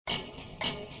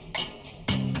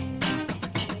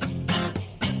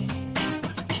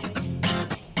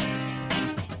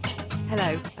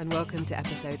Hello and welcome to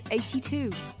episode 82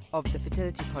 of the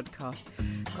Fertility Podcast.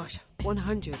 Gosh,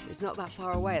 100 is not that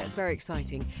far away. That's very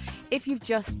exciting. If you've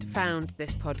just found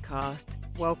this podcast,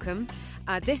 welcome.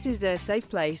 This is a safe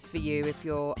place for you if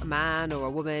you're a man or a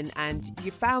woman and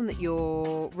you've found that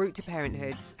your route to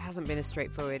parenthood hasn't been as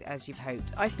straightforward as you've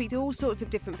hoped. I speak to all sorts of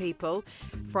different people,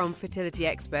 from fertility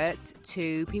experts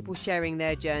to people sharing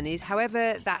their journeys,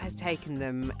 however that has taken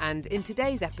them. And in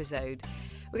today's episode,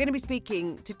 we're going to be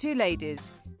speaking to two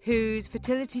ladies whose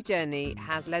fertility journey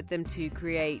has led them to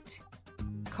create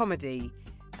comedy.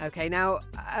 Okay, now,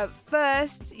 at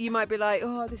first, you might be like,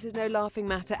 oh, this is no laughing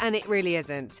matter, and it really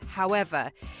isn't.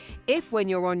 However, if when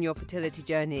you're on your fertility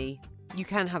journey, you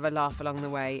can have a laugh along the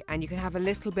way and you can have a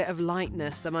little bit of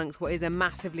lightness amongst what is a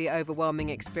massively overwhelming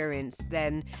experience,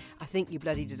 then I think you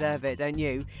bloody deserve it, don't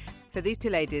you? So these two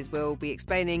ladies will be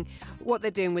explaining what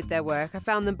they're doing with their work. I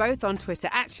found them both on Twitter.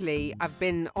 Actually, I've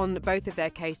been on both of their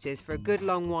cases for a good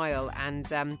long while,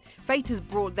 and fate has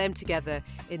brought them together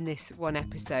in this one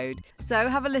episode. So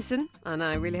have a listen, and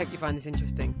I really hope you find this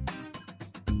interesting.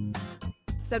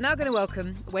 So I'm now going to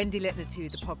welcome Wendy Littner to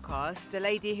the podcast, a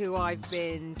lady who I've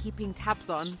been keeping tabs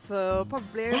on for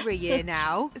probably over a year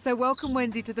now. So welcome,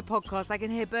 Wendy, to the podcast. I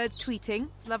can hear birds tweeting.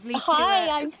 It's lovely. Hi,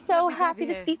 I'm so happy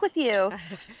to speak with you.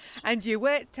 And you,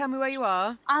 tell me where you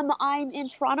are. I'm in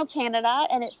Toronto, Canada,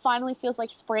 and it finally feels like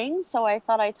spring, so I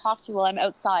thought I'd talk to you while I'm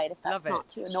outside, if that's not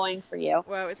too annoying for you.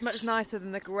 Well, it's much nicer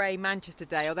than the grey Manchester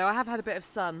day, although I have had a bit of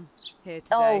sun here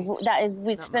today. Oh,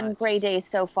 it's been grey days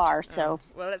so far, so...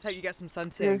 Well, let's hope you get some sun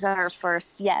too. This is our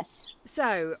first, yes.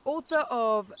 So, author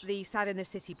of the Sad in the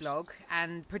City blog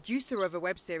and producer of a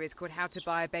web series called How to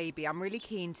Buy a Baby, I'm really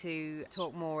keen to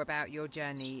talk more about your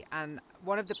journey. And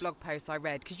one of the blog posts I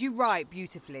read, because you write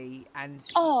beautifully, and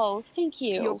oh, thank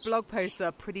you. Your blog posts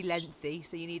are pretty lengthy,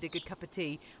 so you need a good cup of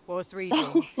tea whilst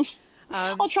reading.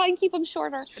 I'll try and keep them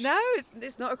shorter. No,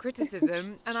 it's not a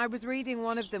criticism. And I was reading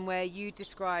one of them where you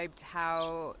described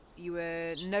how you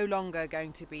were no longer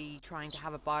going to be trying to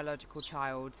have a biological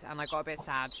child, and I got a bit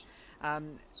sad.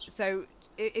 So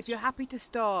if you're happy to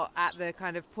start at the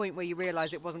kind of point where you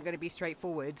realise it wasn't going to be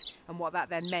straightforward, and what that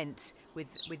then meant with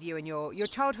you and your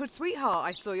childhood sweetheart.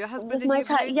 I saw your husband and you've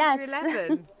been yes.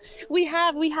 11.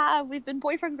 We've been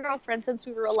boyfriend girlfriend since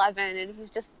we were 11, and he's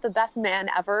just the best man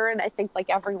ever. And I think, like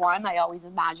everyone, I always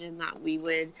imagined that we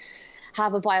would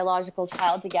have a biological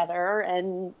child together,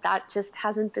 and that just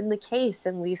hasn't been the case.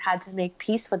 And we've had to make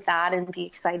peace with that and be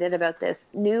excited about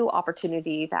this new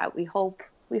opportunity that we hope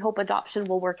adoption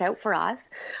will work out for us.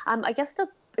 I guess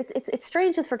it's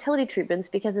strange with fertility treatments,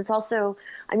 because it's also,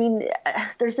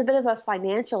 there's a bit of a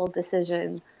financial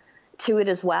decision to it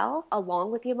as well,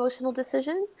 along with the emotional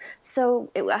decision. So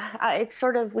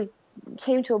we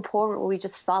came to a point where we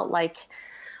just felt like,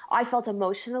 I felt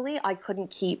emotionally I couldn't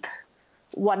keep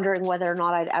wondering whether or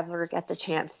not I'd ever get the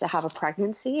chance to have a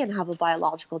pregnancy and have a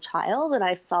biological child. And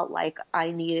I felt like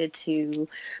I needed to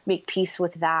make peace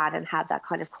with that and have that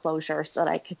kind of closure so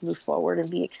that I could move forward and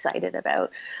be excited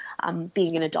about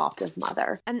being an adoptive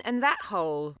mother. And that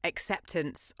whole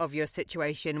acceptance of your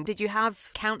situation, did you have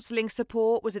counselling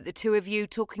support? Was it the two of you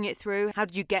talking it through? How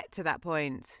did you get to that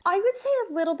point? I would say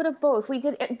a little bit of both. We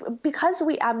did it because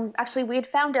we had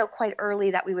found out quite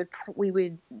early that we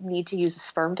would need to use a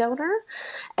sperm donor.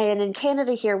 And in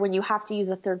Canada here, when you have to use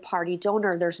a third-party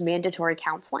donor, there's mandatory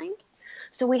counseling.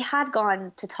 So we had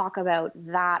gone to talk about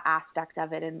that aspect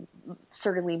of it, and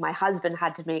certainly my husband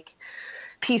had to make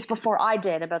peace before I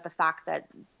did about the fact that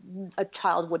a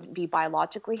child wouldn't be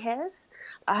biologically his.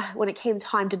 When it came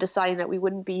time to deciding that we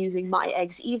wouldn't be using my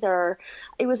eggs either,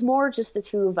 it was more just the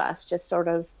two of us just sort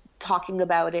of talking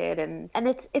about it, and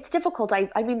it's difficult.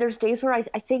 I mean, there's days where I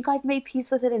think I've made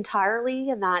peace with it entirely,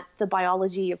 and that the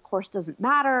biology, of course, doesn't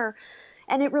matter.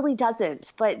 And it really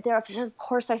doesn't. But of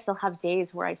course, I still have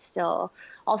days where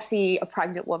I'll see a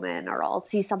pregnant woman, or I'll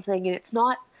see something, and it's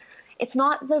not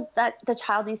that the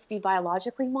child needs to be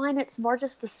biologically mine. It's more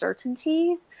just the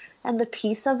certainty and the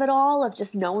peace of it all, of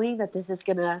just knowing that this is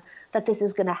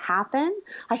gonna happen.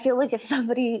 I feel like if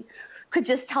somebody could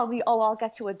just tell me, oh, I'll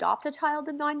get to adopt a child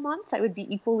in 9 months, I would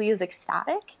be equally as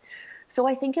ecstatic. So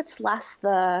I think it's less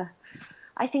the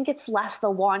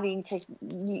wanting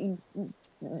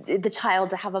the child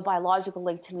to have a biological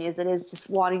link to me as it is just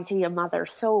wanting to be a mother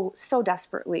so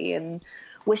desperately, and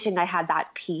wishing I had that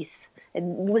peace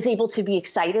and was able to be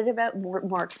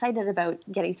more excited about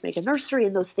getting to make a nursery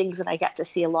and those things that I get to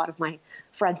see a lot of my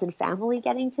friends and family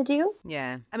getting to do.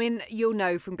 Yeah. I mean, you'll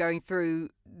know from going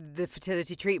through the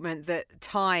fertility treatment that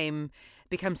time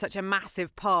become such a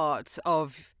massive part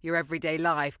of your everyday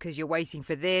life because you're waiting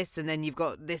for this and then you've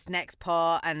got this next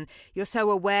part and you're so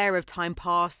aware of time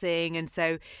passing. And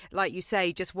so, like you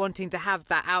say, just wanting to have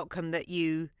that outcome that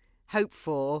you hope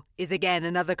for is again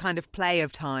another kind of play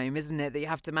of time, isn't it, that you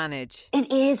have to manage?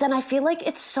 It is, and I feel like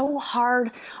it's so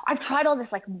hard. I've tried all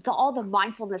this, like all the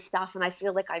mindfulness stuff, and I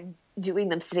feel like I'm doing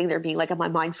them sitting there being like, am I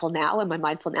mindful now? Am I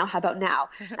mindful now? How about now?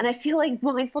 And I feel like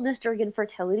mindfulness during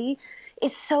infertility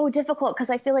is so difficult because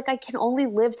I feel like I can only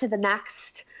live to the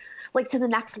next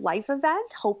life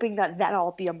event, hoping that then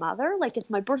I'll be a mother. Like, it's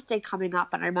my birthday coming up,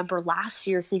 and I remember last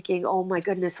year thinking, oh my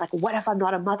goodness, like, what if I'm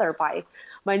not a mother by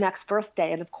my next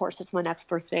birthday? And of course it's my next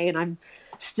birthday and I'm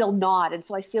still not. And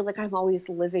so I feel like I'm always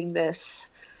living this,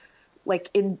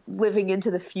 living into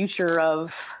the future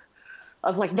of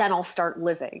like, then I'll start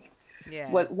living.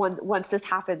 Yeah. Once this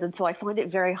happens. And so I find it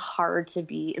very hard to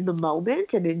be in the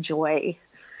moment and enjoy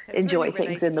really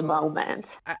things in the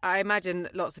moment. I imagine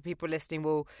lots of people listening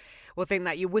will think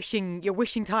that you're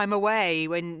wishing time away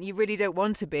when you really don't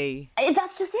want to be.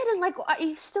 That's just it. And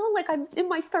I'm in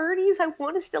my 30s. I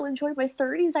want to still enjoy my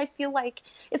 30s. I feel like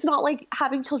it's not like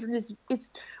having children is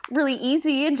really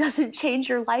easy and doesn't change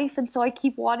your life. And so I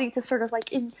keep wanting to sort of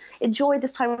enjoy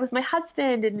this time with my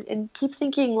husband and keep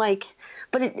thinking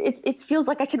but it feels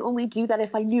like I can only do that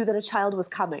if I knew that a child was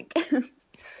coming.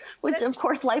 Which, of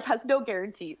course, life has no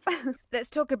guarantees. Let's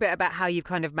talk a bit about how you've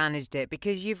kind of managed it,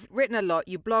 because you've written a lot,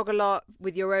 you blog a lot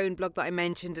with your own blog that I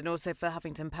mentioned and also for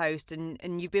Huffington Post,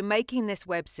 and you've been making this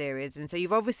web series. And so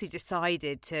you've obviously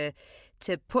decided to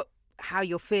put how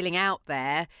you're feeling out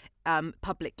there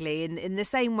publicly in the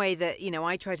same way that,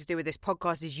 I try to do with this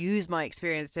podcast, is use my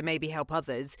experience to maybe help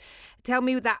others. Tell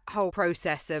me that whole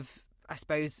process of, I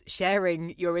suppose,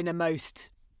 sharing your innermost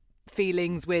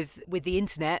feelings with the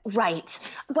internet.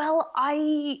 Right. Well,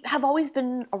 I have always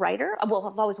been a writer. Well,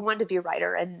 I've always wanted to be a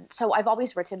writer. And so I've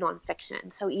always written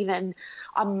nonfiction. So even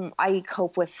I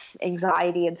cope with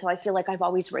anxiety. And so I feel like I've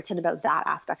always written about that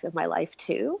aspect of my life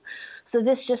too. So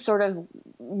this just sort of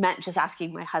meant just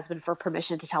asking my husband for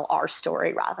permission to tell our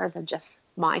story rather than just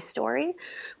my story,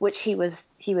 which he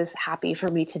was happy for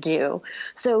me to do.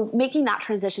 So making that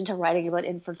transition to writing about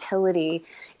infertility,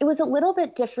 it was a little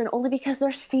bit different only because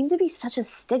there seemed to be such a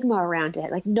stigma around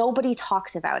it. Like, nobody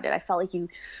talked about it. I felt like you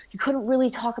couldn't really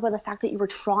talk about the fact that you were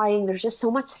trying. There's just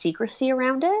so much secrecy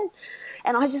around it.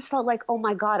 And I just felt like, oh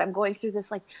my God, I'm going through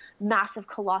this massive,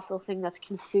 colossal thing that's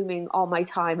consuming all my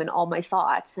time and all my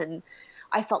thoughts. And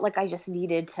I felt like I just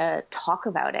needed to talk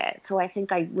about it. So I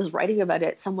think I was writing about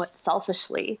it somewhat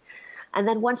selfishly. And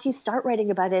then once you start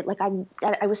writing about it,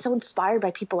 I was so inspired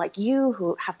by people like you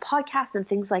who have podcasts and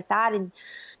things like that. And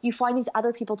you find these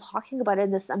other people talking about it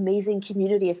in this amazing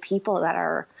community of people that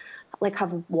are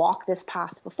have walked this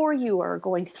path before you or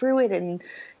going through it, and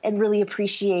really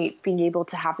appreciate being able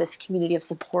to have this community of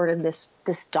support and this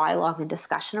dialogue and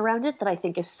discussion around it that I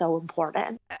think is so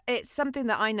important. It's something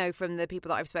that I know from the people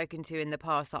that I've spoken to in the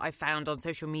past that I've found on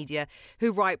social media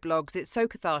who write blogs. It's so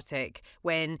cathartic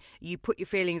when you put your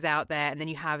feelings out there and then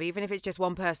you have, even if it's just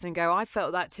one person go, I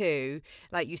felt that too.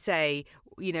 Like you say,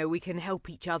 we can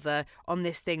help each other on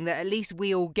this thing that at least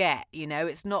we all get.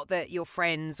 It's not that your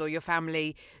friends or your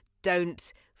family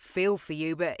don't feel for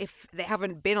you, but if they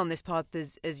haven't been on this path,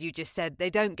 as you just said, they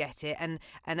don't get it. And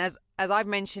as I've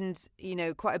mentioned,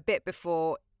 quite a bit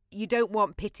before, you don't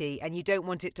want pity, and you don't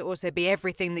want it to also be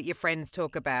everything that your friends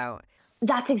talk about.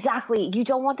 That's exactly. You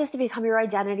don't want this to become your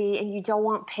identity, and you don't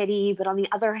want pity. But on the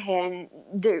other hand,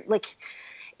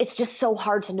 it's just so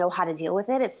hard to know how to deal with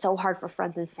it. It's so hard for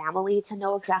friends and family to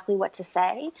know exactly what to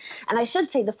say. And I should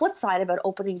say the flip side about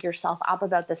opening yourself up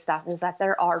about this stuff is that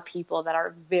there are people that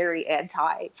are very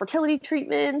anti-fertility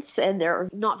treatments, and they're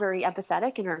not very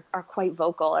empathetic and are quite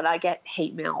vocal. And I get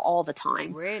hate mail all the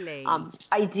time. Really?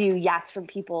 I do, yes, from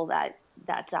people that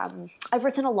I've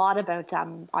written a lot about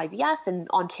IVF, and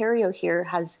Ontario here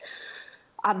has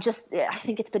I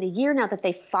think it's been a year now that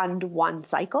they fund one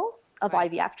cycle of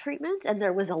right. IVF treatment. And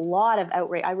there was a lot of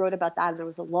outrage. I wrote about that, and there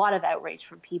was a lot of outrage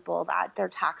from people that their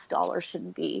tax dollars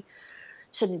shouldn't be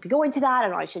going to that,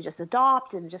 and I should just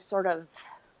adopt, and just sort of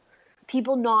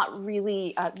people not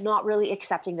really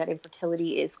accepting that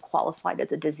infertility is qualified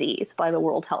as a disease by the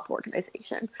World Health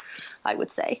Organization, I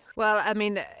would say. Well, I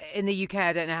mean, in the UK,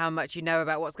 I don't know how much you know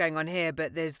about what's going on here,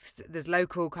 but there's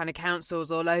local kind of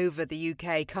councils all over the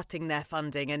UK cutting their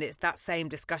funding, and it's that same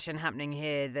discussion happening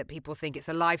here, that people think it's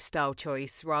a lifestyle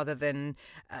choice rather than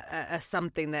a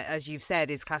something that, as you've said,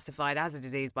 is classified as a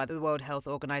disease by the World Health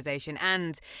Organization.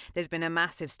 And there's been a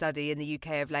massive study in the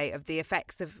UK of late of the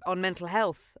effects on mental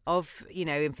health of of,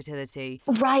 infertility.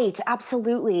 Right,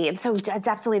 absolutely. And so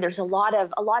definitely there's a lot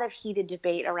of heated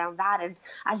debate around that. And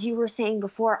as you were saying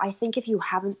before, I think if you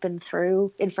haven't been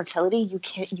through infertility, you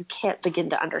can't begin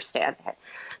to understand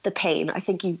the pain. I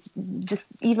think you just,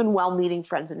 even well-meaning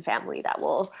friends and family that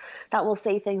will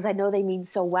say things, I know they mean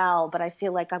so well, but I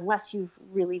feel like unless you've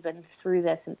really been through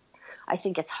this, and I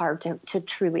think it's hard to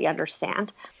truly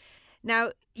understand.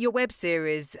 Now, your web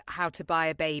series, How to Buy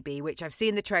a Baby, which I've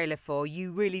seen the trailer for,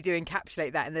 you really do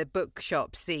encapsulate that in the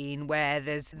bookshop scene where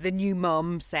there's the new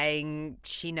mum saying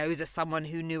she knows someone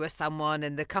who knew someone,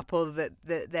 and the couple that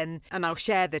then, and I'll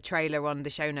share the trailer on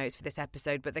the show notes for this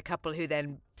episode, but the couple who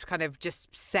then kind of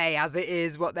just say as it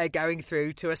is what they're going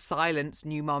through to a silenced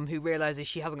new mum who realises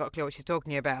she hasn't got a clue what she's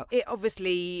talking about. It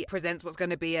obviously presents what's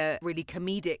going to be a really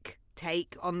comedic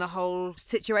take on the whole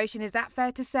situation. Is that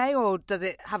fair to say, or does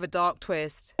it have a dark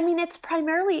twist? I mean, it's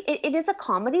primarily, it is a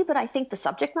comedy, but I think the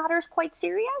subject matter is quite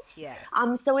serious. Yeah.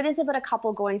 So it is about a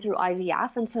couple going through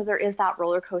IVF, and so there is that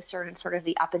roller coaster and sort of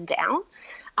the up and down.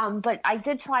 But I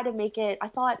did try to make it, I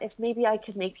thought if maybe I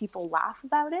could make people laugh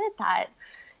about it, that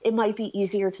it might be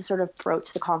easier to sort of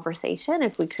broach the conversation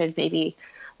if we could maybe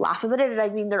laugh about it. And I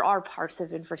mean, there are parts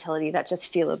of infertility that just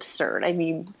feel absurd. I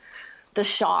mean, the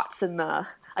shots and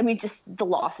just the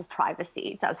loss of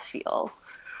privacy does feel,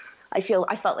 I felt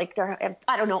like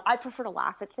I don't know, I prefer to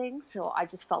laugh at things. So I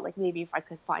just felt like maybe if I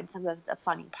could find some of the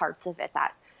funny parts of it,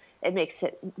 that it makes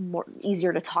it more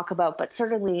easier to talk about. But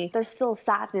certainly there's still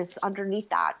sadness underneath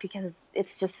that, because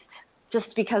it's just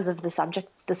because of the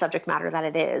subject matter that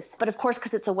it is. But of course,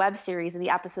 because it's a web series and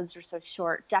the episodes are so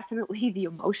short, definitely the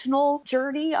emotional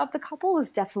journey of the couple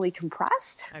is definitely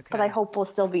compressed. Okay. But I hope will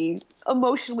still be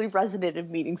emotionally resonant and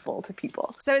meaningful to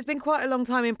people. So it's been quite a long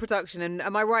time in production. And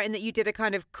am I right in that you did a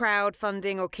kind of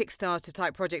crowdfunding or Kickstarter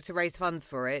type project to raise funds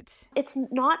for it? It's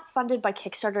not funded by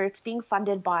Kickstarter. It's being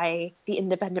funded by the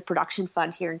Independent Production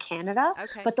Fund here in Canada.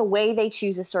 Okay. But the way they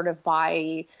choose is sort of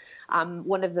by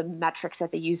one of the metrics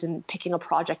that they use in picking a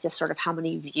project is sort of how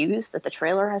many views that the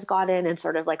trailer has gotten and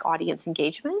sort of like audience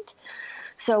engagement.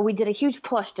 So we did a huge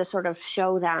push to sort of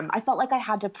show them. I felt like I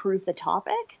had to prove the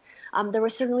topic. There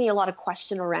was certainly a lot of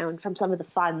question around from some of the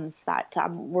funds that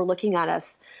were looking at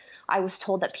us. I was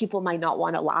told that people might not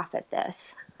want to laugh at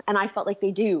this. And I felt like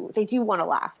they do. They do want to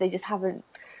laugh. They just haven't.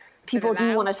 People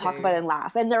do want to talk about it and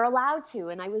laugh, and they're allowed to.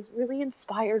 And I was really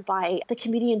inspired by the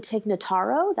comedian Tig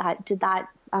Notaro that did that.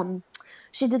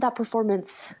 She did that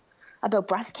performance about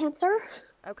breast cancer.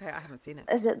 Okay, I haven't seen it.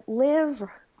 Is it Live?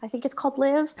 I think it's called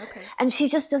Live. Okay. And she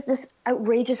just does this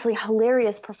outrageously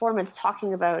hilarious performance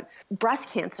talking about breast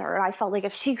cancer. And I felt like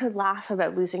if she could laugh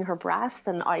about losing her breast,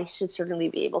 then I should certainly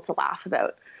be able to laugh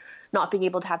about not being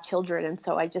able to have children. And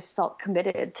so I just felt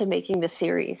committed to making this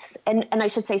series. And I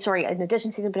should say, sorry, in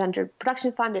addition to the Independent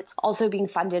Production Fund, it's also being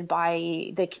funded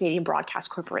by the Canadian Broadcast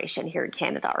Corporation here in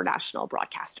Canada, our national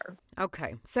broadcaster.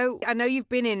 Okay. So I know you've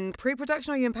been in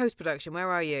pre-production, or are you in post-production? Where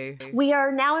are you? We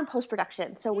are now in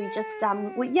post-production. So we just,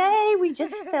 we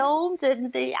just filmed,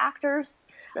 and the actors,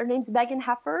 their name's Megan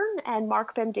Heffern and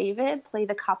Mark Ben David, play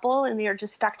the couple, and they are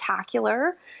just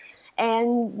spectacular.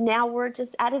 And now we're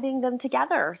just editing them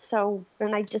together. So,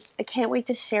 and I can't wait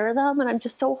to share them. And I'm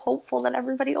just so hopeful that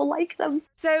everybody will like them.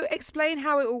 So explain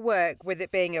how it will work with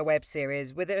it being a web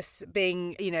series, with us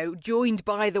being, joined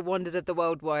by the wonders of the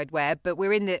World Wide Web. But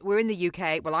we're in the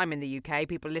UK. Well, I'm in the UK.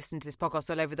 People listen to this podcast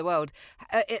all over the world.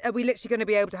 Are we literally going to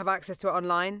be able to have access to it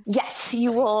online? Yes,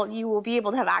 you will. You will be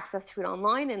able to have access to it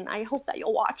online. And I hope that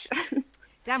you'll watch.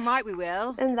 Damn right we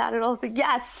will. And that it'll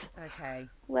yes. Okay.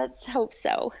 Let's hope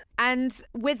so. And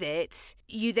with it,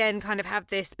 you then kind of have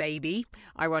this baby,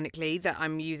 ironically, that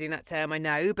I'm using that term, I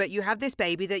know, but you have this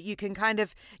baby that you can kind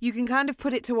of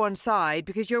put it to one side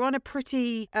because you're on a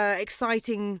pretty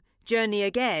exciting journey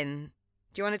again.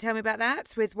 Do you want to tell me about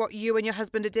that with what you and your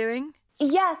husband are doing?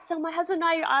 Yes. So my husband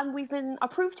and I, we've been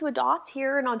approved to adopt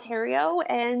here in Ontario,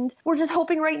 and we're just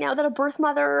hoping right now that a birth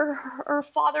mother or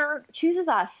father chooses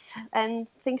us and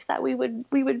thinks that we would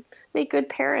make good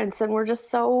parents. And we're just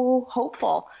so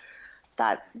hopeful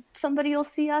that somebody will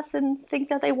see us and think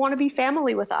that they want to be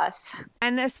family with us.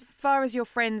 And as far as your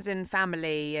friends and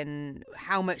family and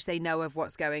how much they know of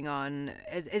what's going on,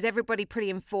 is everybody pretty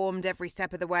informed every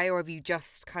step of the way, or have you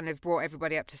just kind of brought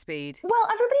everybody up to speed? Well,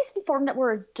 everybody's informed that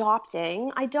we're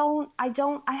adopting. I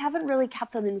haven't really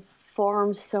kept them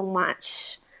informed so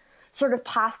much, sort of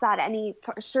past that,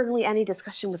 certainly any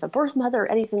discussion with a birth mother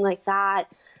or anything like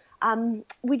that.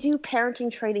 We do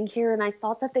parenting training here, and I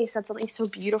thought that they said something so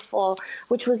beautiful,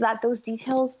 which was that those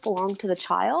details belong to the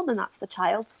child, and that's the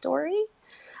child's story.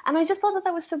 And I just thought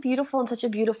that was so beautiful and such a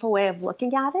beautiful way of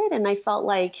looking at it. And I felt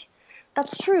like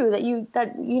that's true that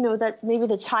maybe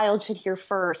the child should hear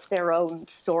first their own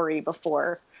story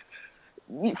before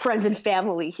friends and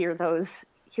family hear those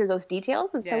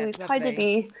details. And so we've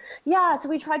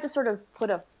tried to sort of put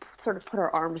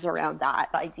our arms around that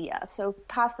idea. So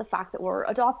past the fact that we're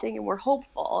adopting and we're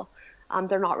hopeful,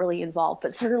 they're not really involved,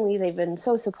 but certainly they've been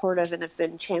so supportive and have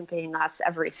been championing us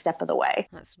every step of the way.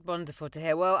 That's wonderful to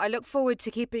hear. Well, I look forward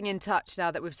to keeping in touch now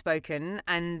that we've spoken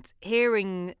and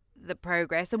hearing the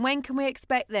progress. And when can we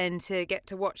expect then to get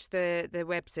to watch the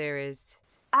web series?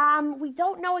 We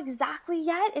don't know exactly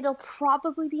yet. It'll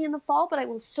probably be in the fall, but I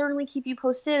will certainly keep you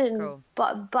posted and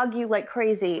bug you like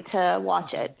crazy to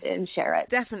watch it and share it.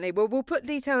 Definitely. Well, we'll put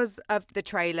details of the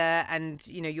trailer and,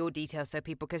 your details so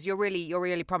people, because you're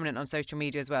really prominent on social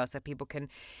media as well, so people can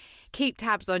keep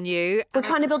tabs on you. We're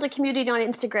trying to build a community on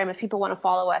Instagram if people want to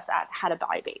follow us at How to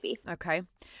Buy Baby. Okay.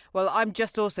 Well, I'm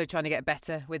just also trying to get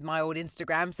better with my old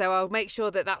Instagram, so I'll make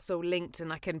sure that that's all linked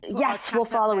and I can... Yes, we'll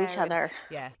follow each other.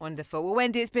 Yeah, wonderful. Well,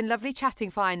 Wendy, it's been lovely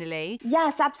chatting finally.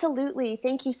 Yes, absolutely.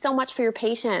 Thank you so much for your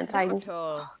patience. Not at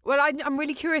all. Well, I'm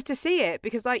really curious to see it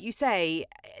because, like you say,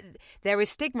 there is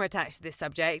stigma attached to this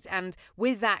subject, and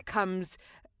with that comes...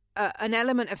 an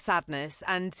element of sadness,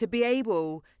 and to be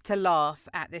able to laugh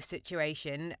at this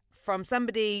situation from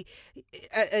somebody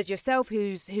as yourself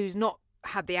who's not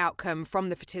had the outcome from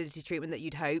the fertility treatment that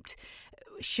you'd hoped,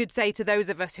 should say to those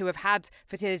of us who have had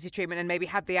fertility treatment and maybe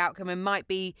had the outcome and might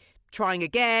be trying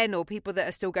again, or people that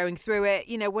are still going through it,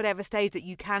 whatever stage, that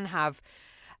you can have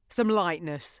some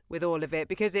lightness with all of it,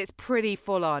 because it's pretty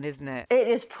full on, isn't it? It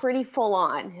is pretty full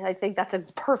on. I think that's a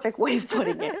perfect way of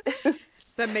putting it.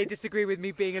 Some may disagree with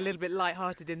me being a little bit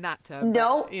lighthearted in that term.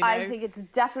 No, but, I think it's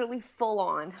definitely full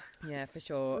on. Yeah, for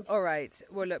sure. All right.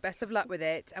 Well, look, best of luck with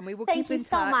it, and we will keep in touch. Thank you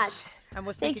so much. And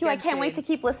we'll speak Thank you. I can't wait to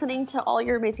keep listening to all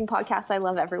your amazing podcasts. I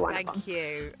love every one of them. Thank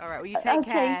you. All right. Well, you take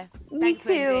care. Me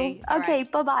too. Wendy. Okay.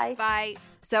 Right. Bye-bye. Bye.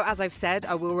 So, as I've said,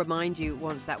 I will remind you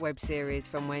once that web series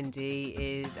from Wendy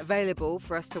is available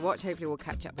for us to watch. Hopefully we'll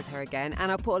catch up with her again,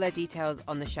 and I'll put all her details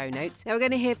on the show notes. Now we're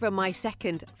going to hear from my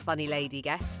second funny lady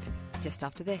guest just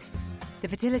after this. The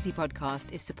Fertility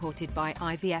Podcast is supported by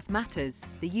IVF Matters,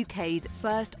 the UK's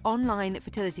first online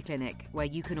fertility clinic where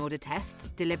you can order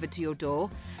tests delivered to your door,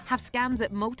 have scans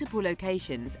at multiple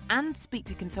locations, and speak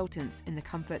to consultants in the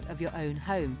comfort of your own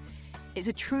home. It's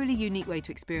a truly unique way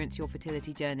to experience your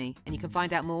fertility journey, and you can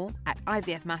find out more at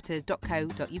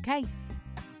ivfmatters.co.uk.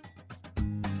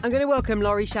 I'm going to welcome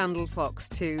Laurie Shandell-Fox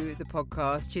to the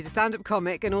podcast. She's a stand-up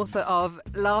comic and author of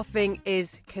Laughing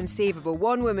is Conceivable,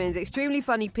 one woman's extremely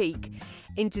funny peek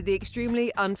into the extremely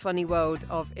unfunny world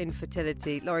of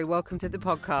infertility. Laurie, welcome to the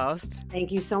podcast. Thank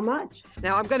you so much.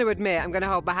 Now, I'm going to admit, I'm going to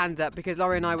hold my hand up because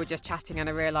Laurie and I were just chatting and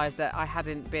I realised that I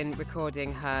hadn't been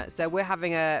recording her. So we're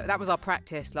having that was our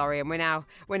practice, Laurie, and we're now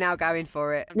going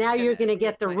for it. Now you're going to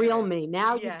get the real me.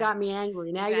 Now you've got me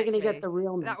angry. Now you're going to get the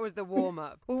real me. That was the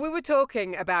warm-up. Well, we were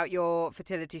talking about your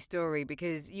fertility story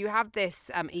because you have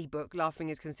this ebook, Laughing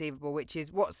is Conceivable, which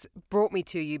is what's brought me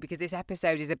to you, because this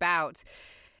episode is about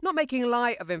not making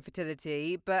light of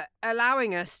infertility, but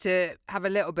allowing us to have a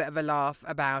little bit of a laugh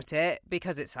about it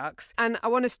because it sucks. And I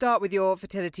want to start with your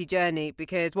fertility journey,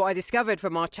 because what I discovered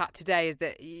from our chat today is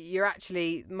that you're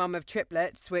actually mum of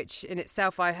triplets, which in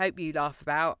itself I hope you laugh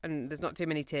about, and there's not too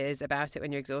many tears about it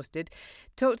when you're exhausted.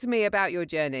 Talk to me about your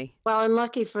journey. Well, and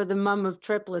lucky for the mum of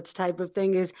triplets type of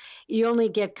thing is you only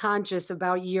get conscious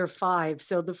about year 5.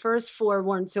 So the first 4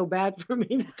 weren't so bad for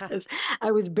me because I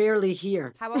was barely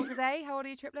here. How old are they? How old are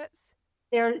your triplets?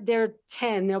 They're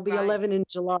 10. They'll be 11 in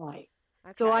July.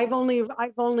 Okay. So I've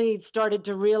only started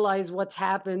to realize what's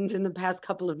happened in the past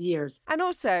couple of years. And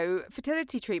also,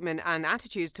 fertility treatment and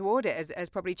attitudes toward it has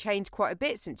probably changed quite a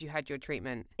bit since you had your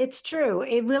treatment. It's true.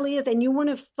 It really is. And you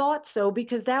wouldn't have thought so,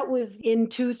 because that was in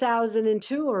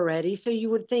 2002 already. So you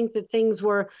would think that things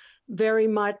were very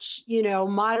much,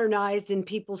 modernized in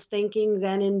people's thinkings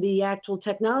and in the actual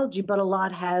technology, but a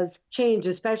lot has changed,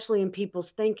 especially in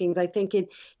people's thinkings. I think it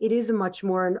is a much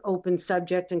more an open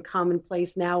subject and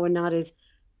commonplace now and not as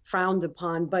frowned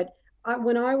upon. But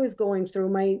when I was going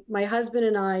through, my husband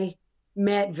and I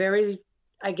met very,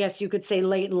 I guess you could say,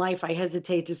 late in life. I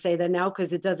hesitate to say that now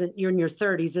because you're in your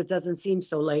 30s. It doesn't seem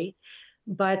so late.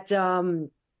 But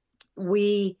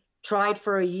we tried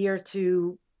for a year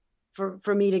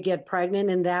for me to get pregnant,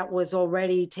 and that was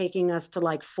already taking us to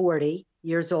like 40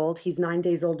 years old. He's 9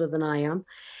 days older than I am.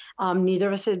 Neither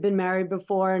of us had been married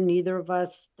before. Neither of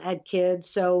us had kids.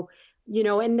 So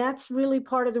And that's really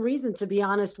part of the reason, to be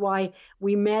honest, why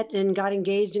we met and got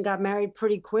engaged and got married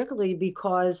pretty quickly,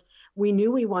 because we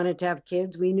knew we wanted to have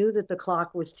kids. We knew that the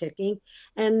clock was ticking.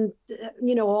 And,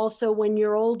 also when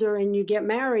you're older and you get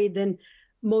married, then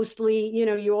mostly,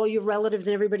 all your relatives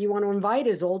and everybody you want to invite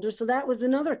is older. So that was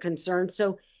another concern.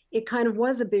 So it kind of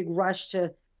was a big rush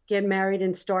to get married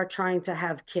and start trying to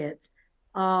have kids.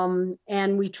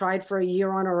 And we tried for a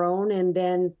year on our own, and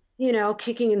then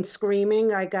kicking and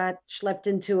screaming, I got schlepped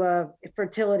into a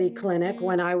fertility clinic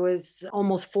when I was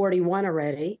almost 41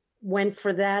 already. Went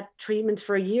for that treatment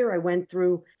for a year. I went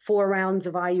through 4 rounds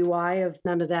of IUI, of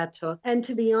none of that took. And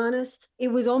to be honest, it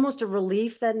was almost a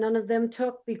relief that none of them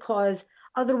took, because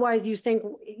otherwise you think,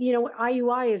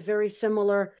 IUI is very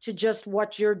similar to just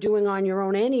what you're doing on your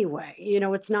own anyway.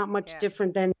 It's not much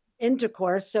different than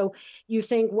intercourse. So you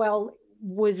think, well,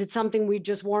 was it something we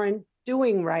just weren't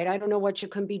doing right? I don't know what you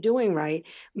can be doing right.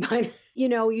 But,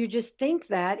 you just think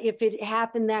that if it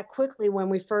happened that quickly when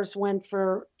we first went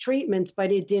for treatments,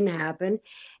 but it didn't happen.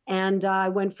 And I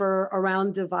went for a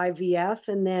round of IVF,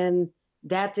 and then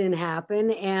that didn't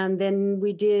happen. And then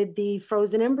we did the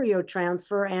frozen embryo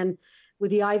transfer. And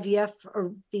with the IVF,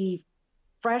 or the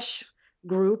fresh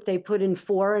group, they put in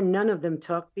 4 and none of them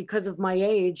took because of my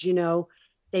age.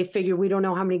 They figure we don't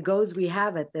know how many goes we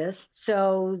have at this.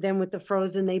 So then with the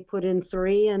frozen, they put in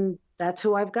 3, and that's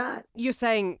who I've got. You're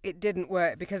saying it didn't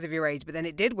work because of your age, but then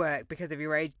it did work because of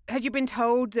your age. Had you been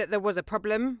told that there was a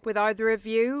problem with either of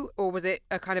you, or was it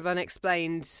a kind of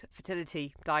unexplained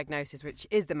fertility diagnosis, which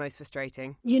is the most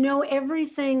frustrating?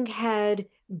 Everything had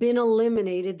been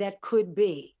eliminated that could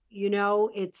be.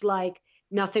 It's like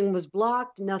nothing was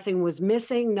blocked, nothing was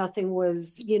missing, nothing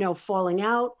was, falling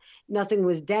out, nothing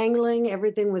was dangling,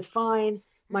 everything was fine.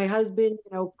 My husband,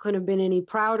 couldn't have been any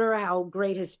prouder how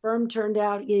great his sperm turned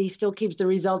out. He still keeps the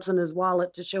results in his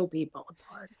wallet to show people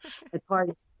at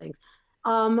parties and things.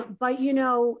 But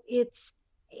it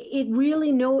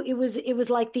was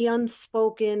like the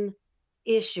unspoken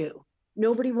issue.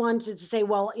 Nobody wanted to say,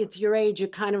 well, it's your age.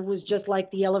 It kind of was just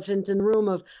like the elephant in the room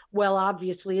of, well,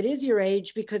 obviously it is your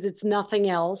age because it's nothing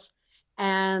else.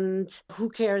 And who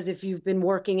cares if you've been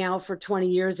working out for 20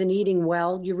 years and eating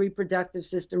well? Your reproductive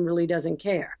system really doesn't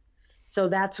care. So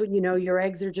that's what, your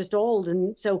eggs are just old.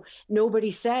 And so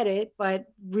nobody said it, but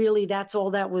really that's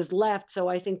all that was left. So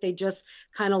I think they just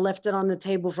kind of left it on the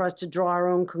table for us to draw our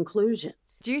own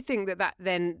conclusions. Do you think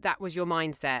that was your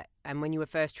mindset? And when you were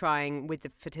first trying with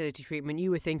the fertility treatment,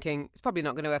 you were thinking, it's probably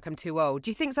not going to work, I'm too old.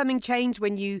 Do you think something changed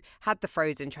when you had the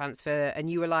frozen transfer and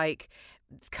you were like,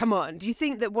 come on? Do you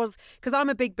think that was, because I'm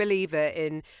a big believer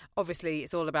in, obviously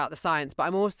it's all about the science, but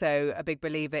I'm also a big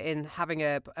believer in having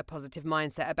a positive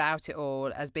mindset about it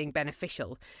all as being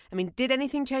beneficial. I mean, did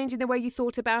anything change in the way you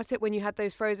thought about it when you had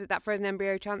that frozen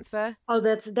embryo transfer? Oh,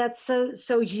 that's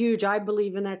so huge. I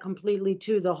believe in that completely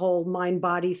too, the whole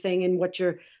mind-body thing and what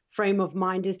your frame of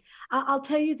mind is. I'll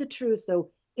tell you the truth,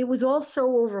 though. It was all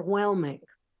so overwhelming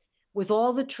with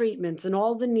all the treatments and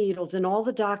all the needles and all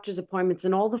the doctor's appointments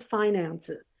and all the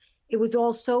finances. It was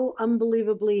all so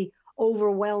unbelievably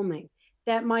overwhelming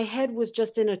that my head was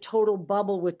just in a total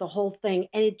bubble with the whole thing.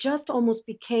 And it just almost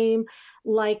became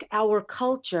like our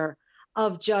culture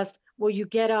of just, well, you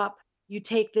get up, you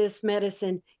take this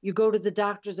medicine, you go to the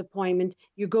doctor's appointment,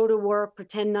 you go to work,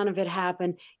 pretend none of it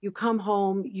happened, you come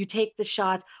home, you take the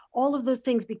shots. All of those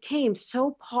things became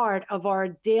so part of our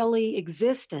daily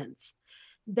existence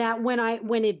that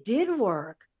when it did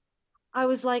work, I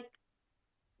was like,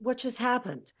 what just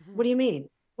happened? Mm-hmm. What do you mean?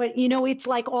 But, it's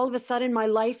like all of a sudden my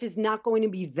life is not going to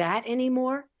be that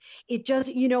anymore. It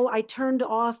just, I turned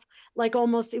off, like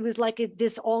almost, it was like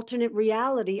this alternate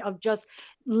reality of just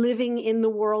living in the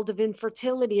world of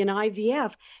infertility and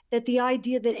IVF, that the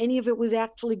idea that any of it was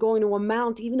actually going to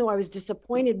amount, even though I was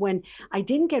disappointed when I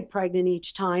didn't get pregnant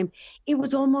each time, it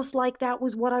was almost like that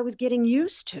was what I was getting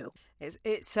used to.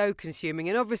 It's so consuming.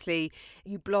 And obviously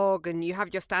you blog and you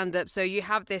have your stand-up, so you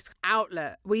have this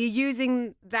outlet. Were you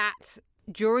using that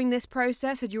during this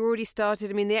process? Had you already started?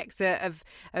 I mean, the excerpt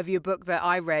of your book that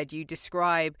I read, you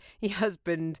describe your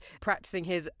husband practicing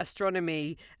his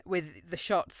astronomy with the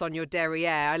shots on your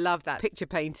derriere. I love that picture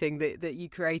painting that you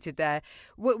created there.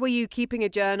 Were you keeping a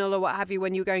journal or what have you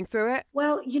when you were going through it?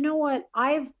 Well, you know what?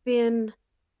 I've been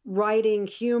writing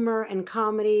humor and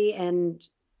comedy and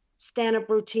stand-up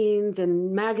routines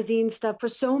and magazine stuff for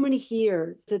so many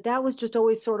years that was just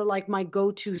always sort of like my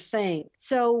go-to thing.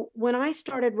 So when I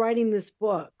started writing this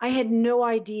book, I had no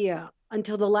idea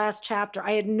until the last chapter.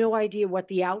 I had no idea what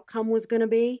the outcome was going to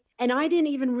be. And I didn't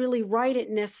even really write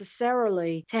it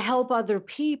necessarily to help other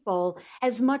people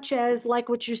as much as, like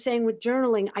what you're saying with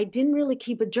journaling, I didn't really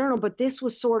keep a journal, but this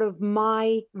was sort of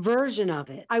my version of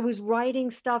it. I was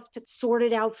writing stuff to sort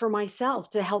it out for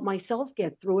myself, to help myself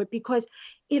get through it, because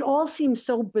it all seemed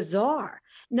so bizarre.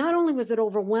 Not only was it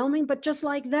overwhelming, but just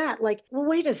like that, like, well,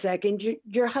 wait a second,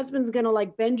 your husband's going to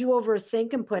like bend you over a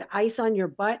sink and put ice on your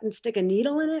butt and stick a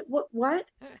needle in it? What?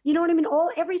 You know what I mean?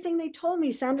 Everything they told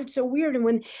me sounded so weird. And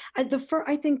when I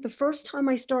think the first time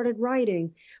I started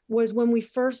writing was when we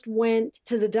first went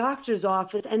to the doctor's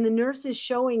office, and the nurse is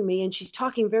showing me, and she's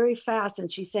talking very fast,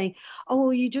 and she's saying,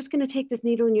 oh, you're just going to take this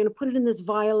needle and you're going to put it in this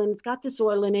vial, and it's got this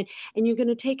oil in it, and you're going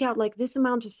to take out like this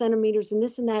amount of centimeters and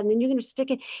this and that, and then you're going to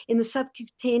stick it in the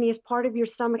subcutaneous part of your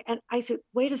stomach. And I said,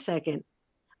 wait a second,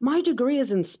 my degree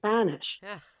is in Spanish.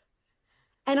 Yeah.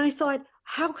 And I thought,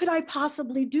 how could I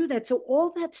possibly do that? So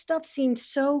all that stuff seemed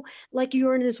so like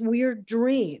you're in this weird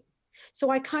dream. So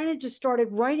I kind of just started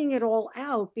writing it all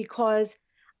out, because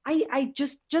I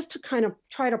just to kind of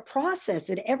try to process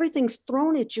it. Everything's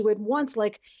thrown at you at once,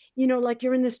 like, you know, like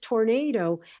you're in this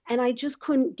tornado, and I just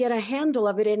couldn't get a handle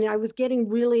of it, and I was getting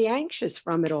really anxious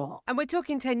from it all. And we're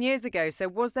talking 10 years ago, so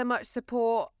was there much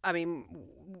support? I mean,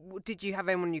 did you have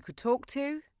anyone you could talk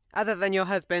to other than your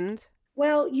husband?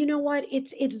 Well, you know what?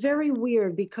 It's very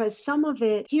weird, because some of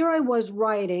it, here I was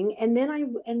writing, and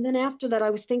then after that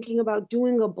I was thinking about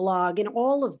doing a blog and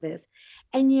all of this.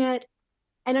 And yet,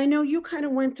 and I know you kind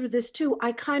of went through this too,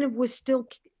 I kind of was still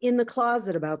in the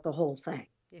closet about the whole thing.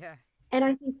 Yeah. And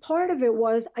I think part of it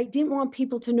was I didn't want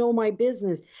people to know my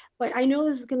business. But I know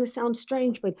this is going to sound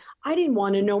strange, but I didn't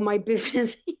want to know my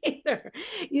business either.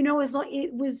 You know,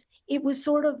 it was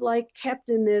sort of like kept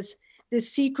in this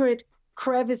secret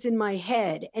crevice in my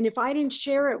head. And if I didn't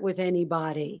share it with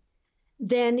anybody,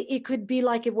 then it could be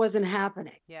like it wasn't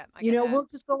happening. Yeah, we'll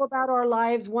just go about our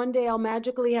lives. One day I'll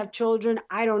magically have children.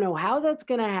 I don't know how that's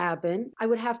going to happen. I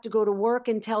would have to go to work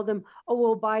and tell them, oh,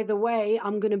 well, by the way,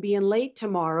 I'm going to be in late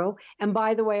tomorrow. And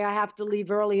by the way, I have to leave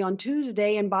early on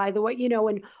Tuesday. And by the way,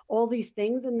 and all these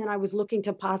things. And then I was looking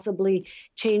to possibly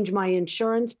change my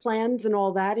insurance plans and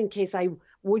all that in case I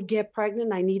would get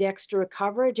pregnant. I need extra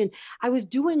coverage. And I was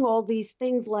doing all these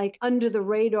things like under the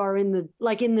radar in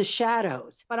the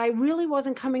shadows, but I really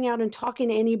wasn't coming out and talking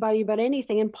to anybody about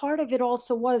anything. And part of it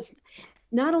also was,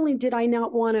 not only did I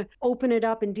not want to open it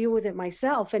up and deal with it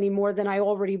myself any more than I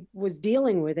already was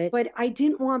dealing with it, but I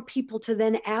didn't want people to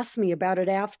then ask me about it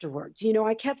afterwards.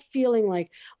 I kept feeling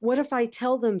like, what if I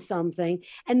tell them something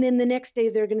and then the next day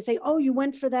they're going to say, oh, you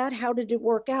went for that? How did it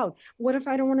work out? What if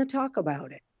I don't want to talk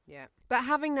about it? Yeah. But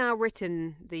having now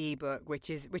written the ebook, which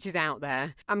is out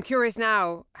there, I'm curious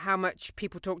now how much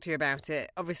people talk to you about it.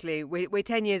 Obviously, we're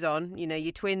 10 years on.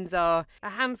 Your twins are a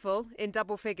handful in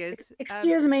double figures.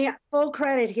 Excuse me, full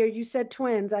credit here. You said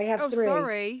twins. I have 3. Oh,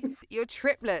 sorry. You're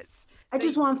triplets. I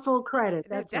just want full credit.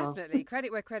 That's definitely. All.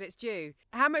 Credit where credit's due.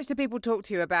 How much do people talk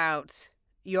to you about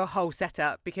your whole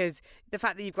setup? Because the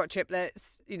fact that you've got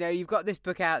triplets, you've got this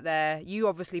book out there, you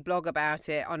obviously blog about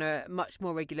it on a much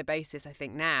more regular basis, I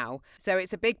think, now. So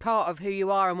it's a big part of who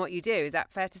you are and what you do. Is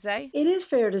that fair to say? It is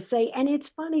fair to say. And it's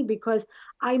funny because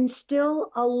I'm still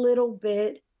a little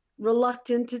bit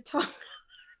reluctant to talk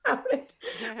about it,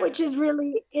 which is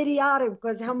really idiotic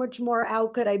because how much more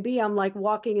out could I be? I'm like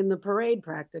walking in the parade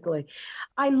practically.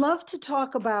 I love to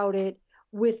talk about it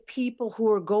with people who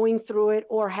are going through it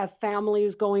or have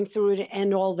families going through it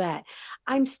and all that.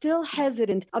 I'm still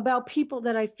hesitant about people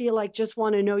that I feel like just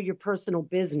want to know your personal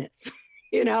business,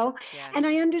 Yeah. And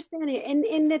I understand it.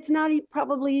 And that's not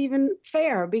probably even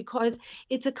fair because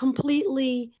it's a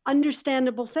completely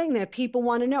understandable thing that people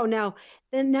want to know.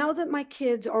 Now that my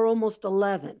kids are almost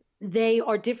 11, they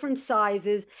are different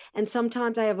sizes, and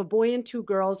sometimes I have a boy and 2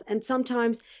 girls, and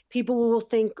sometimes people will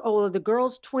think, oh, the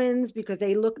girls twins because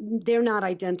they're not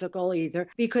identical either,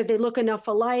 because they look enough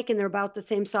alike and they're about the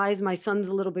same size. My son's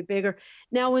a little bit bigger.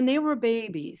 Now, when they were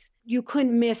babies, you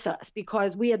couldn't miss us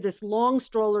because we had this long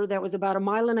stroller that was about 1.5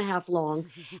 miles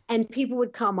long, and people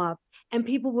would come up and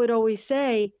people would always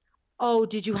say, oh,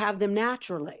 did you have them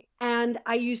naturally? And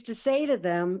I used to say to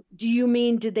them, do you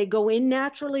mean did they go in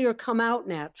naturally or come out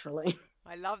naturally?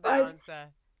 I love that answer.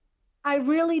 I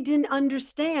really didn't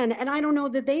understand, and I don't know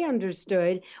that they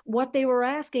understood what they were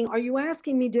asking. Are you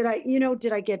asking me, did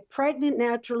I get pregnant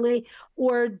naturally,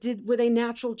 or were they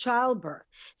natural childbirth?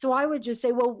 So I would just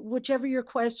say, well, whichever your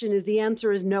question is, the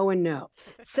answer is no and no.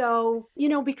 So,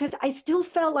 because I still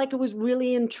felt like it was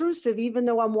really intrusive, even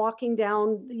though I'm walking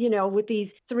down, with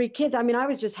these three kids. I mean, I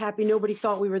was just happy nobody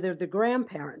thought we were the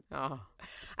grandparents. Oh,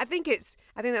 I think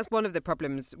that's one of the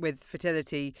problems with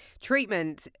fertility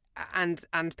treatment and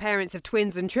parents of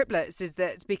twins and triplets, is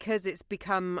that because it's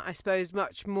become, I suppose,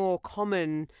 much more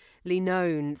commonly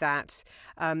known that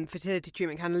fertility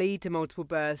treatment can lead to multiple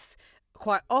births,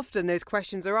 quite often those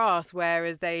questions are asked,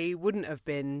 whereas they wouldn't have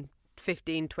been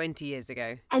 15, 20 years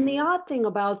ago. And the odd thing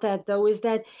about that, though, is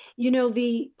that,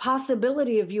 the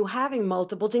possibility of you having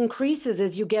multiples increases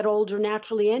as you get older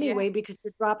naturally anyway, because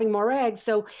you're dropping more eggs.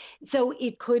 So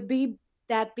it could be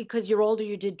that because you're older,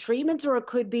 you did treatments, or it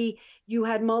could be you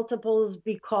had multiples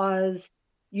because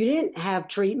you didn't have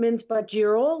treatments, but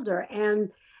you're older.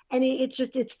 And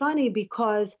it's funny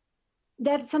because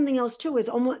that's something else too, is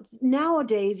almost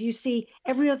nowadays you see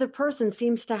every other person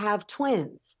seems to have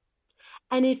twins.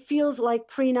 And it feels like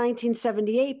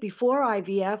pre-1978, before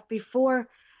IVF, before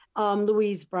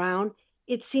Louise Brown,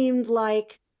 it seemed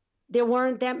like there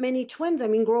weren't that many twins. I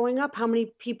mean, growing up, how many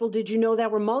people did you know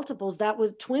that were multiples?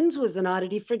 Twins was an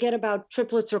oddity. Forget about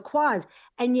triplets or quads.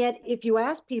 And yet, if you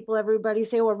ask people, everybody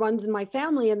say, oh, it runs in my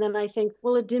family. And then I think,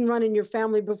 well, it didn't run in your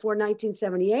family before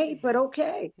 1978, but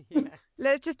okay. Yeah.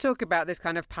 Let's just talk about this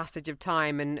kind of passage of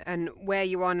time and where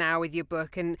you are now with your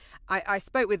book. And I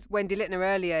spoke with Wendy Littner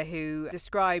earlier, who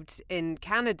described in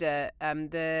Canada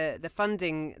the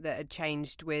funding that had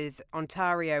changed with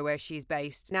Ontario, where she's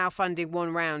based, now funding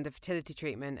one round of fertility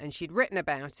treatment. And she'd written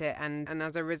about it. And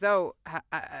as a result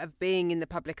of being in the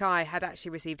public eye, had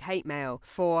actually received hate mail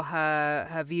for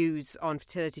her views on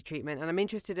fertility treatment. And I'm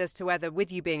interested as to whether,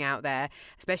 with you being out there,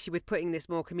 especially with putting this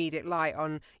more comedic light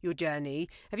on your journey,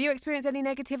 have you experienced any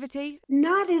negativity?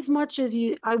 Not as much as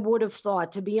I would have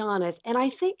thought, to be honest. And I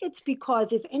think it's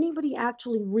because if anybody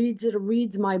actually reads it or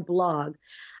reads my blog,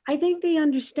 I think they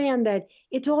understand that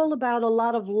it's all about a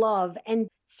lot of love and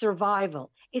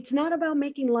survival. It's not about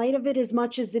making light of it as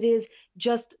much as it is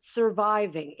just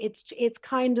surviving. It's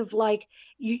kind of like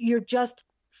you're just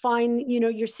fine,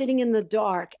 you're sitting in the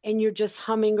dark and you're just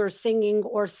humming or singing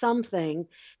or something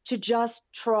to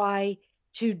just try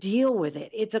to deal with it.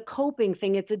 It's a coping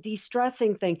thing. It's a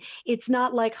de-stressing thing. It's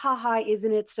not like, haha,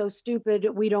 isn't it so stupid?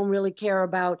 We don't really care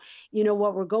about,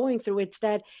 what we're going through. It's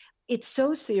that it's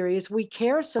so serious. We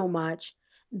care so much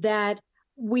that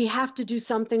we have to do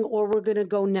something or we're going to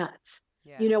go nuts.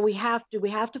 Yeah. We have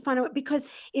to find out, because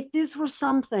if this were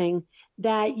something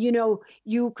that,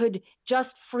 you could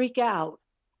just freak out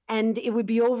and it would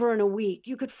be over in a week.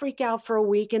 You could freak out for a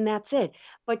week and that's it.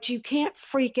 But you can't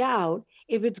freak out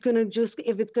if it's going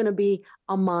to be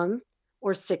a month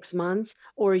or 6 months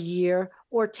or a year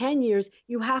or 10 years.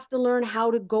 You have to learn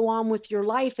how to go on with your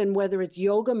life. And whether it's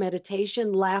yoga,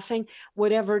 meditation, laughing,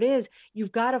 whatever it is,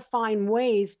 you've got to find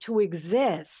ways to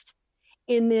exist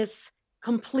in this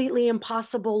completely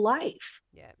impossible life.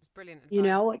 Yeah, it's brilliant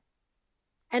advice.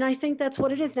 And I think that's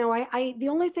what it is now. The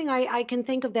only thing I can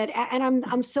think of that, and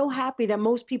I'm so happy that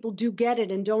most people do get it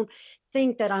and don't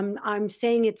think that I'm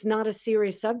saying it's not a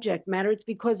serious subject matter. It's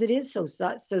because it is so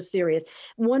serious.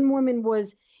 One woman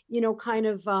was, kind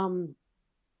of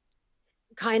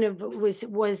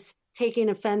was taking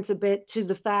offense a bit to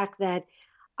the fact that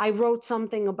I wrote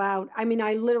something about, I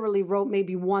literally wrote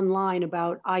maybe one line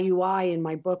about IUI in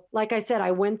my book. Like I said,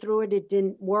 I went through it. It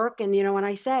didn't work. And, and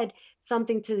I said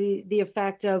something to the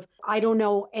effect of, I don't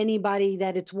know anybody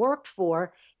that it's worked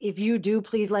for. If you do,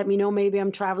 please let me know. Maybe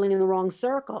I'm traveling in the wrong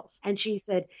circles. And she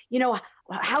said,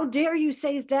 how dare you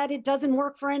say that it doesn't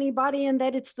work for anybody and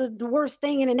that it's the worst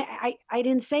thing. And I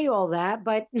didn't say all that,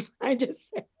 but I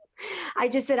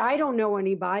just said, I don't know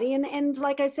anybody. And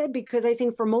like I said, because I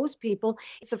think for most people,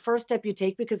 it's the first step you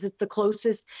take because it's the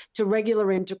closest to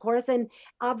regular intercourse. And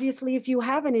obviously, if you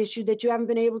have an issue that you haven't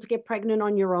been able to get pregnant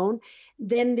on your own,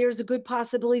 then there's a good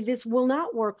possibility this will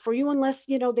not work for you unless,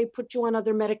 they put you on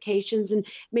other medications and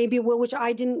maybe it will, which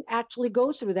I didn't actually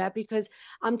go through that because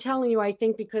I'm telling you, I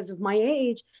think because of my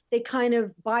age, they kind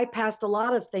of bypassed a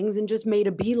lot of things and just made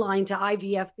a beeline to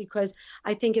IVF because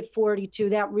I think at 42,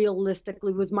 that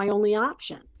realistically was my only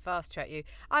option. Fast track you.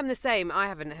 I'm the same. I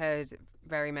haven't heard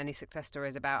very many success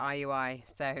stories about IUI.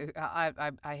 So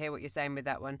I hear what you're saying with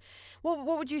that one.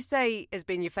 What would you say has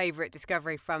been your favourite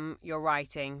discovery from your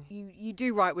writing? You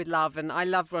do write with love, and I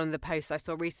loved one of the posts I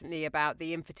saw recently about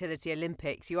the Infertility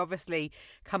Olympics. You obviously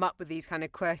come up with these kind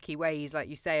of quirky ways, like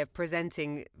you say, of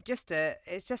presenting.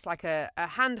 It's just like a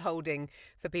hand-holding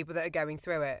for people that are going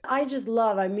through it. I just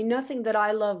love, nothing that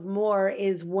I love more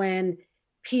is when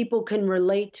people can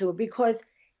relate to it, because,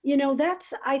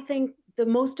 that's, I think, the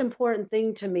most important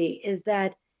thing to me is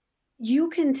that you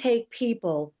can take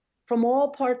people from all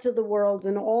parts of the world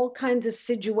and all kinds of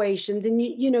situations, and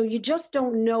you just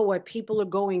don't know what people are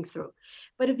going through.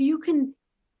 But if you can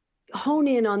hone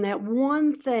in on that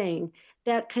one thing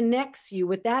that connects you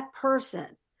with that person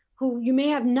who you may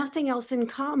have nothing else in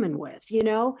common with,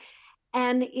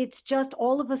 and it's just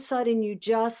all of a sudden you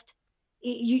just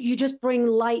bring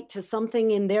light to something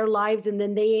in their lives, and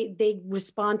then they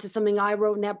respond to something I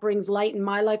wrote, and that brings light in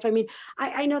my life.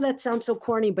 I know that sounds so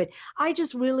corny, but I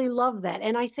just really love that.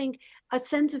 And I think a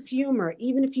sense of humor,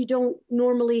 even if you don't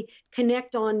normally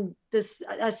connect on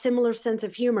a similar sense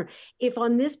of humor, if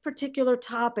on this particular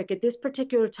topic at this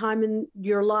particular time in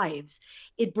your lives,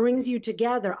 it brings you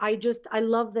together. I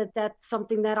love that that's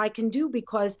something that I can do,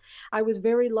 because I was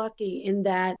very lucky in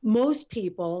that most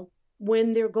people,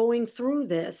 when they're going through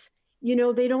this,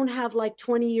 they don't have like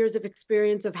 20 years of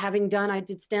experience of having done, I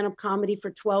did stand-up comedy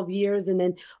for 12 years and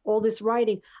then all this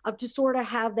writing, of to sort of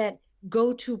have that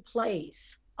go-to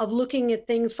place of looking at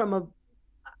things from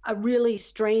a really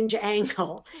strange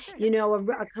angle, a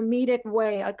comedic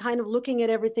way, a kind of looking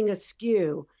at everything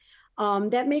askew.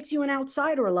 That makes you an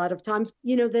outsider a lot of times,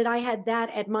 that I had that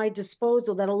at my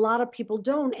disposal that a lot of people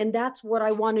don't. And that's what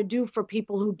I want to do for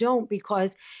people who don't,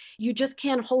 because you just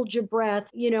can't hold your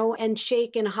breath, and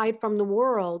shake and hide from the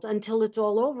world until it's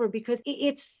all over, because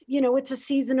it's a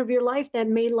season of your life that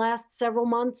may last several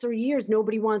months or years.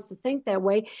 Nobody wants to think that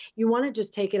way. You want to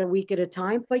just take it a week at a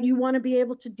time, but you want to be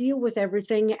able to deal with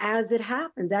everything as it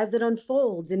happens, as it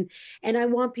unfolds. And I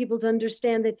want people to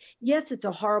understand that, yes, it's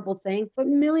a horrible thing, but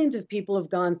millions of people have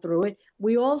gone through it.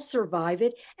 We all survive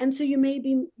it. And so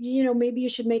maybe you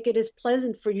should make it as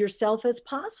pleasant for yourself as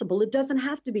possible. It doesn't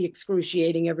have to be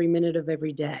excruciating every minute of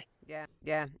every day. Yeah.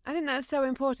 I think that's so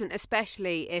important,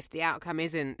 especially if the outcome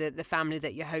isn't the family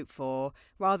that you hope for,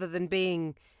 rather than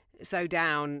being so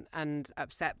down and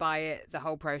upset by it, the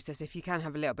whole process. If you can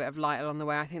have a little bit of light along the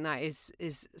way, I think that is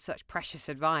such precious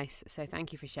advice. So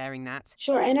thank you for sharing that.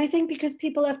 Sure. And I think because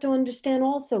people have to understand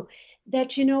also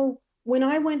that, when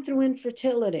I went through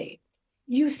infertility,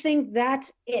 you think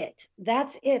that's it.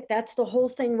 That's it. That's the whole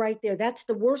thing right there. That's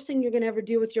the worst thing you're going to ever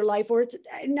deal with your life, or it's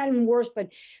not even worse, but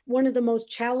one of the most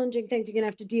challenging things you're going to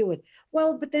have to deal with.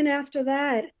 Well, but then after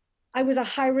that, I was a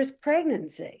high-risk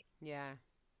pregnancy. Yeah.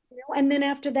 And then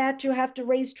after that, you have to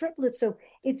raise triplets. So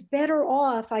it's better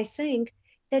off, I think,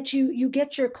 that you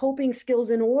get your coping skills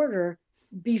in order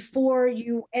before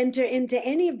you enter into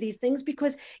any of these things,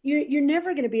 because you're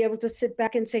never going to be able to sit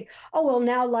back and say, oh, well,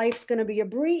 now life's going to be a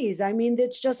breeze.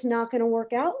 It's just not going to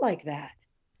work out like that.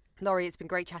 Laurie, it's been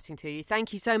great chatting to you.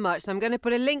 Thank you so much. So I'm going to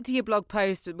put a link to your blog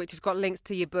post, which has got links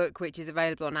to your book, which is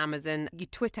available on Amazon, your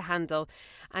Twitter handle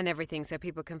and everything, so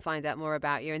people can find out more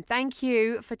about you. And thank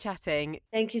you for chatting.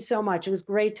 Thank you so much. It was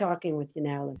great talking with you,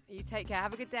 Natalie. You take care.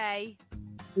 Have a good day.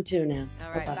 You too now.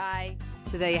 All right, Bye-bye. bye.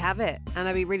 So there you have it. And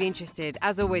I'd be really interested,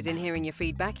 as always, in hearing your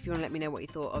feedback. If you want to let me know what you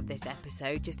thought of this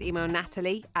episode, just email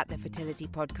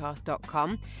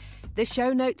natalie@thefertilitypodcast.com. The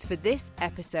show notes for this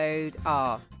episode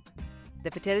are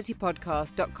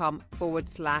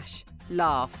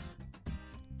thefertilitypodcast.com/laugh.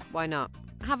 Why not?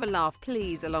 Have a laugh,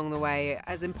 please, along the way,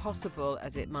 as impossible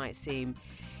as it might seem.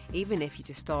 Even if you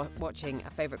just start watching a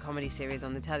favourite comedy series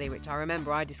on the telly, which I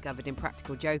remember I discovered in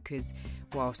Practical Jokers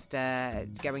whilst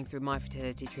going through my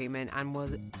fertility treatment, and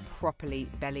was properly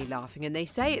belly laughing. And they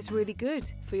say it's really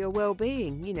good for your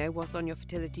well-being, whilst on your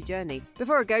fertility journey.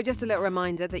 Before I go, just a little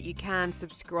reminder that you can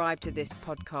subscribe to this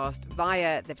podcast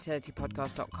via the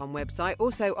fertilitypodcast.com website.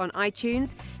 Also on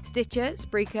iTunes, Stitcher,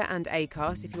 Spreaker and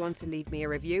Acast. If you want to leave me a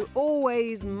review,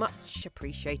 always much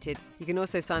appreciated. You can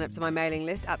also sign up to my mailing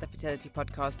list at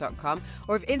thefertilitypodcast.com.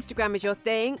 Or if Instagram is your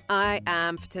thing, I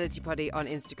am FertilityPoddy on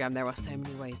Instagram. There are so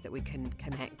many ways that we can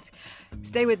connect.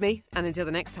 Stay with me, and until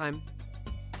the next time,